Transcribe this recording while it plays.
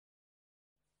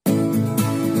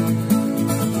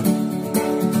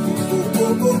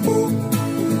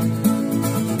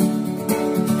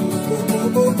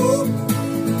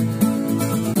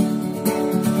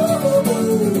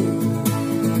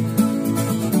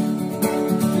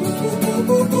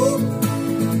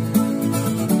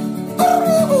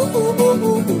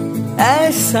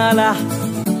साला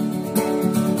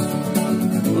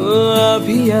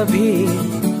अभी अभी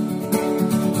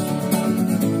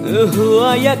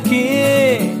हुआ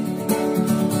यकीन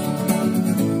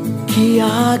कि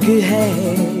आग है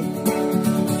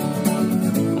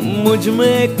मुझ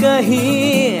में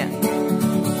कहीं।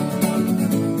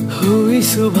 हुई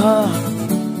सुबह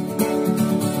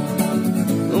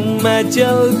मैं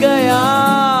जल गया,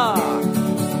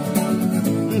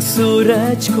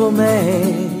 सूरज को मैं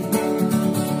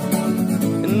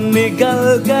निगल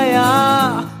गया।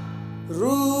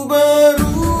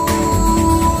 रूबरू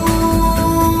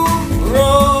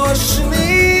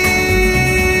रोशनी,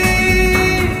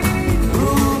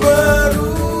 रूबरू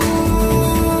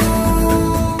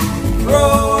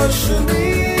रोशनी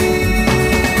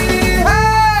है।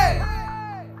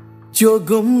 जो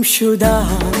गुमशुदा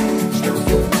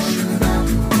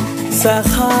सा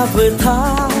ख्वाब था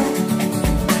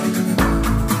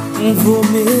वो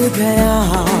मिल गया,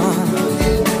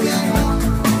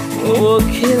 वो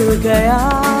खिल गया।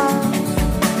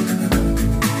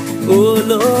 वो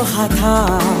लोहा था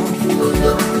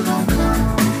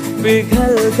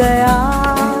पिघल गया,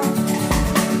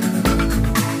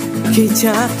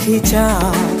 खिंचा खिंचा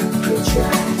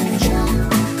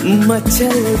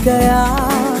मचल गया।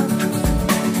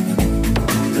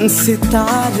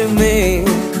 सितार में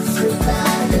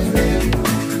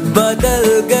बदल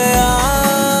गया।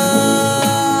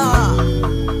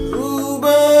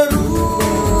 रूबरू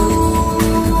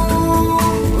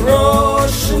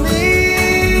रोशनी,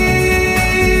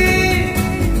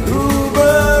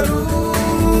 रूबरू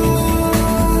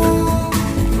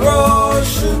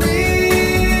रोशनी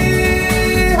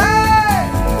है।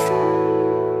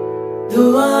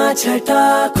 धुआं छटा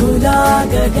खुला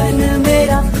गगन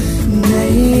मेरा,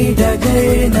 नई डगर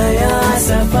नया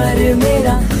सफर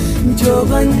मेरा। जो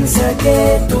बन सके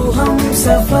तू हम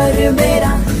सफर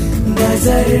मेरा,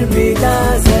 नजर मिला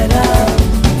जरा।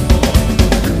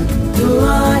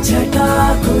 धुआं छटा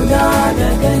खुला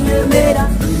गगन मेरा,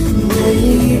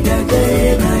 नई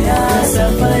डगर नया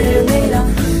सफर मेरा।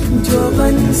 जो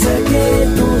बन सके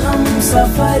तू हम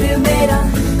सफर मेरा,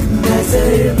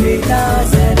 नजर मिला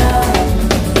जरा।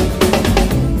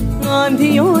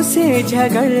 आंधियों से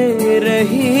झगड़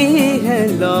रही है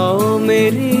लौ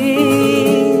मेरी,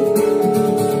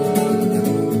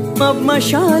 अब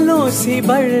मशालों सी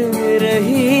बढ़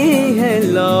रही है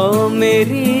लौ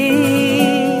मेरी।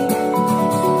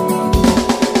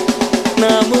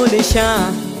 नामो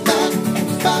निशान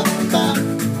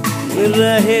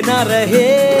रहे ना रहे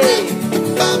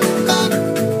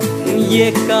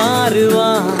ये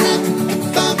कारवां,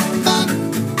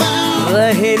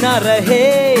 रहे ना रहे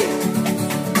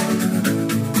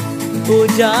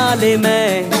उजाले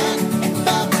में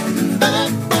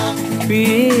पी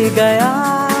गया।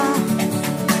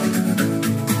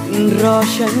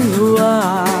 रोशन हुआ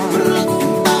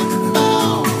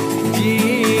जी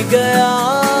गया,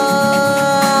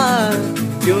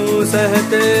 क्यों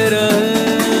सहते रहे।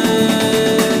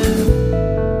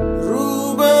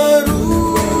 रूबरू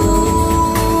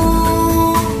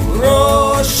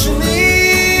रोशनी,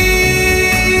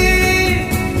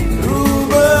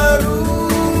 रूबरू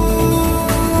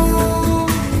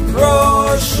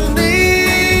रोशनी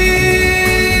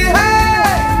है।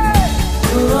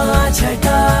 धुआं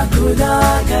छटा खुला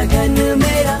गगन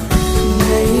मेरा,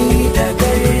 नई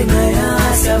डगर नया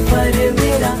सफर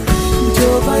मेरा। जो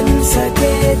बन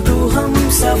सके तू हम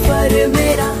सफर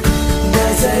मेरा,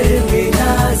 नजर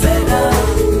मिला जरा।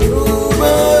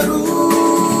 रूबरू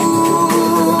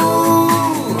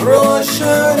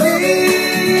रोशनी,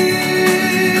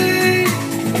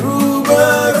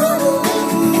 रूबरू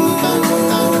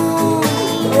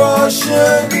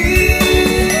रोशनी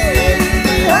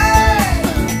है।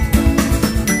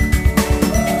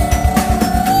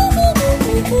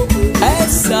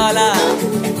 साला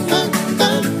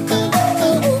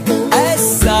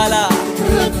साला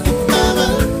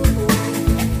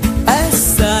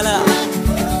साला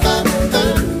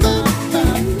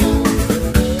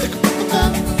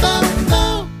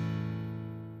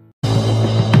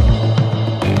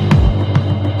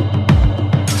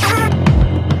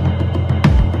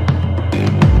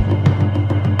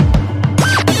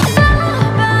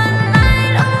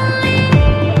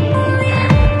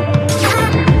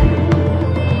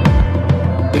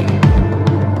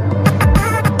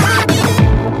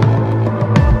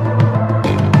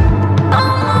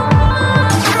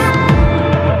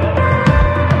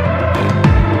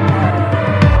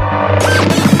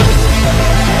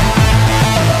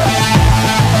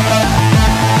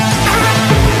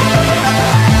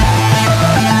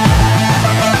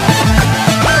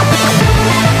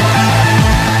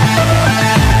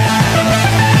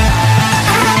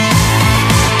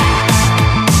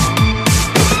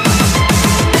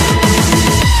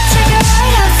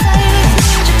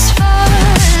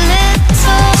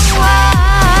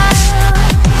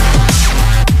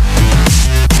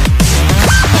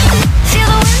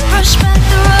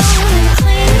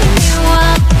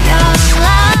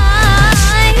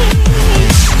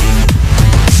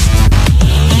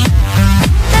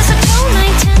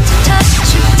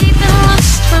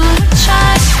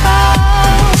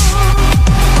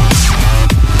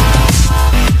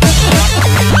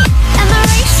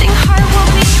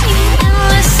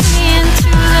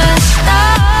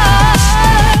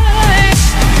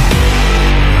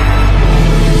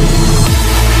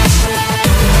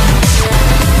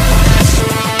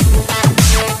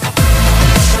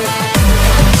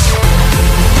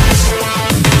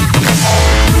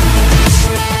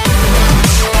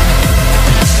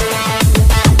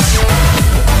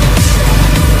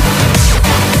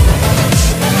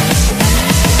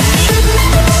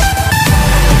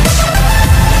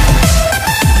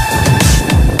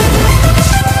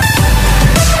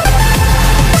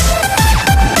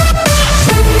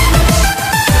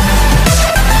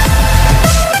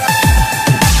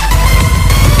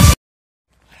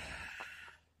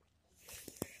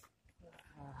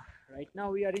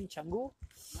now we are in Canggu,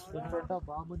 in front of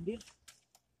Bawa Mandir.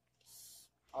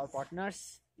 Our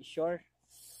partners, Ishwar,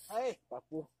 Hi.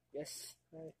 Papu, yes.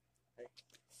 Hi.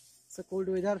 So cold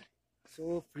weather,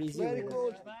 so freezing. Very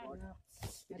cold.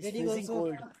 It is freezing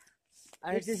cold.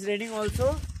 And it is raining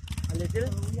also a little.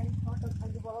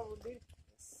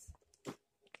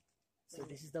 So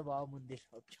this is the Bawa Mandir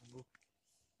of Canggu.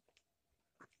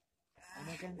 And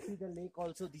I can see the lake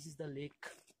also. This is the lake.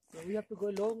 So we have to go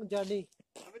long journey.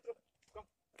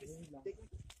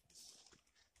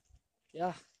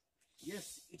 Yeah.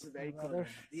 Yes, it's very cold.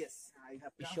 Yes, I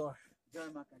have Be come. sure. Jai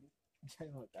Ma Kali. Jai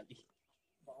Ma Kali.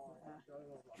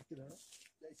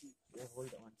 Yeah, hold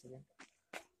it once again.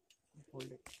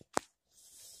 Hold it.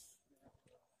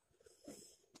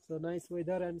 So nice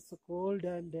weather and so cold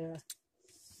and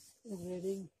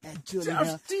raining.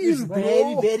 Actually, It's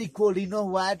very cold. You know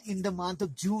what? In the month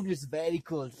of June, it's very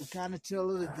cold. We cannot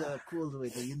tolerate the cold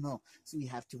weather, you know. So we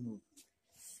have to move.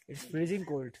 It's freezing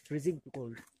cold. Freezing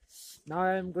cold. Now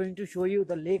I am going to show you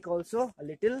the lake also a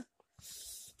little.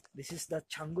 This is the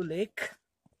Canggu lake.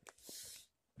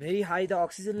 Very high. The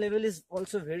oxygen level is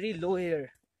also very low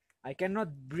here. I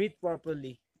cannot breathe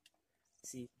properly.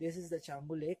 See, this is the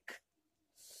Canggu lake.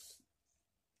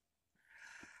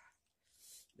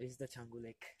 This is the Canggu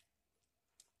lake.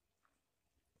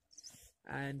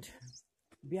 And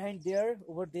behind there,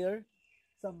 over there,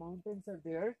 some mountains are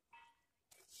there.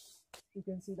 You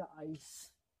can see the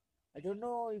ice. I don't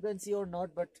know you can see or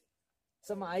not, but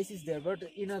some ice is there, but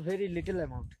in a very little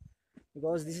amount.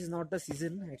 Because this is not the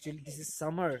season. Actually, this is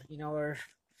summer in our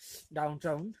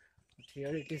downtown. But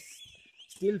here it is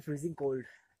still freezing cold.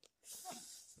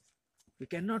 We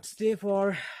cannot stay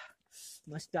for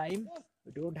much time.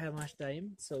 We don't have much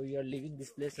time, so we are leaving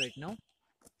this place right now.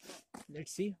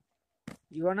 Let's see.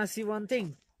 You wanna see one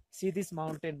thing? See this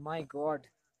mountain. My God,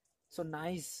 so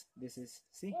nice this is.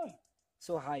 See,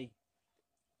 so high.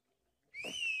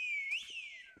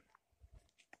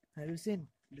 Have you seen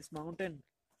this mountain?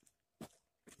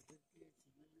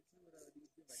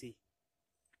 See,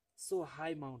 so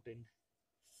high mountain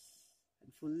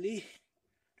and fully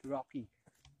rocky.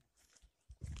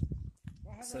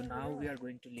 So now we are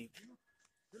going to leave.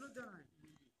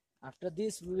 After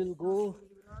this we will go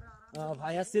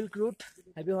via Silk Route.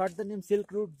 Have you heard the name Silk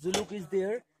Route? Zuluk is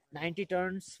there. 90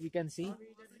 turns we can see.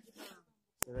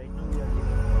 So right now we are leaving.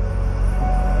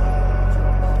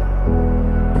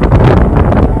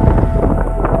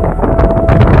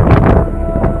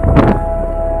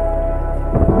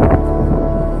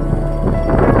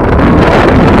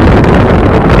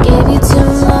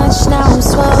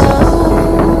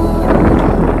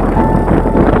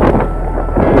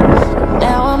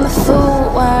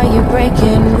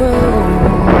 Breaking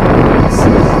rules,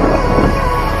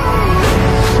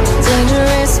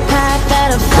 dangerous path that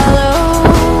I follow.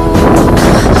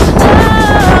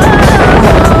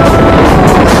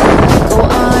 Go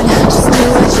on, just do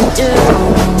what you do.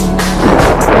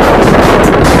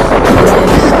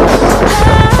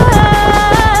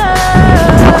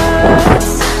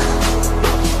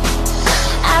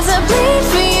 As I bleed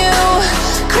for you,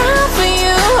 cry for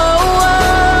you.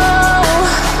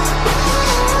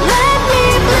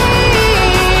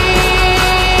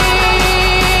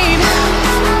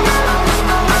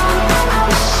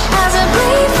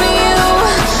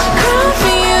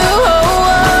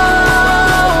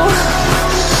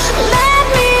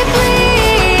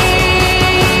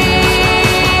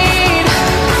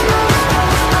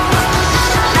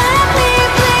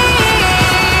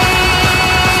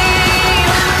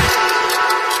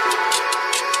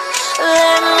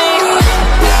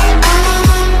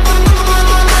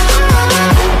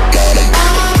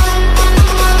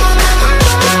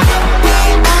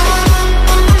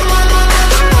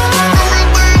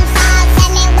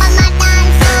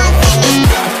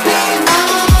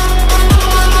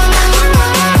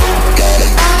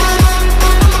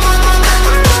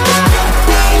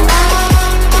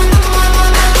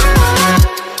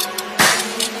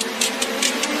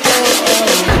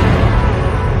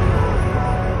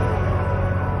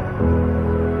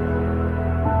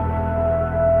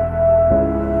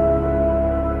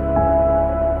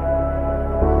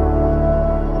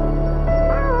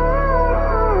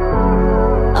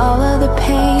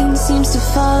 Seems to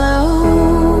follow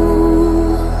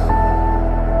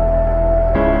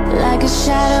like a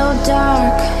shadow,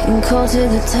 dark and cold to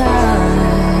the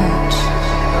touch.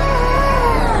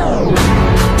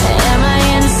 Am I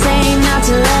insane not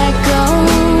to let go?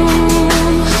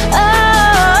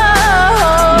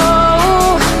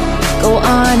 Oh, go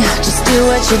on, just do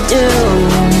what you do.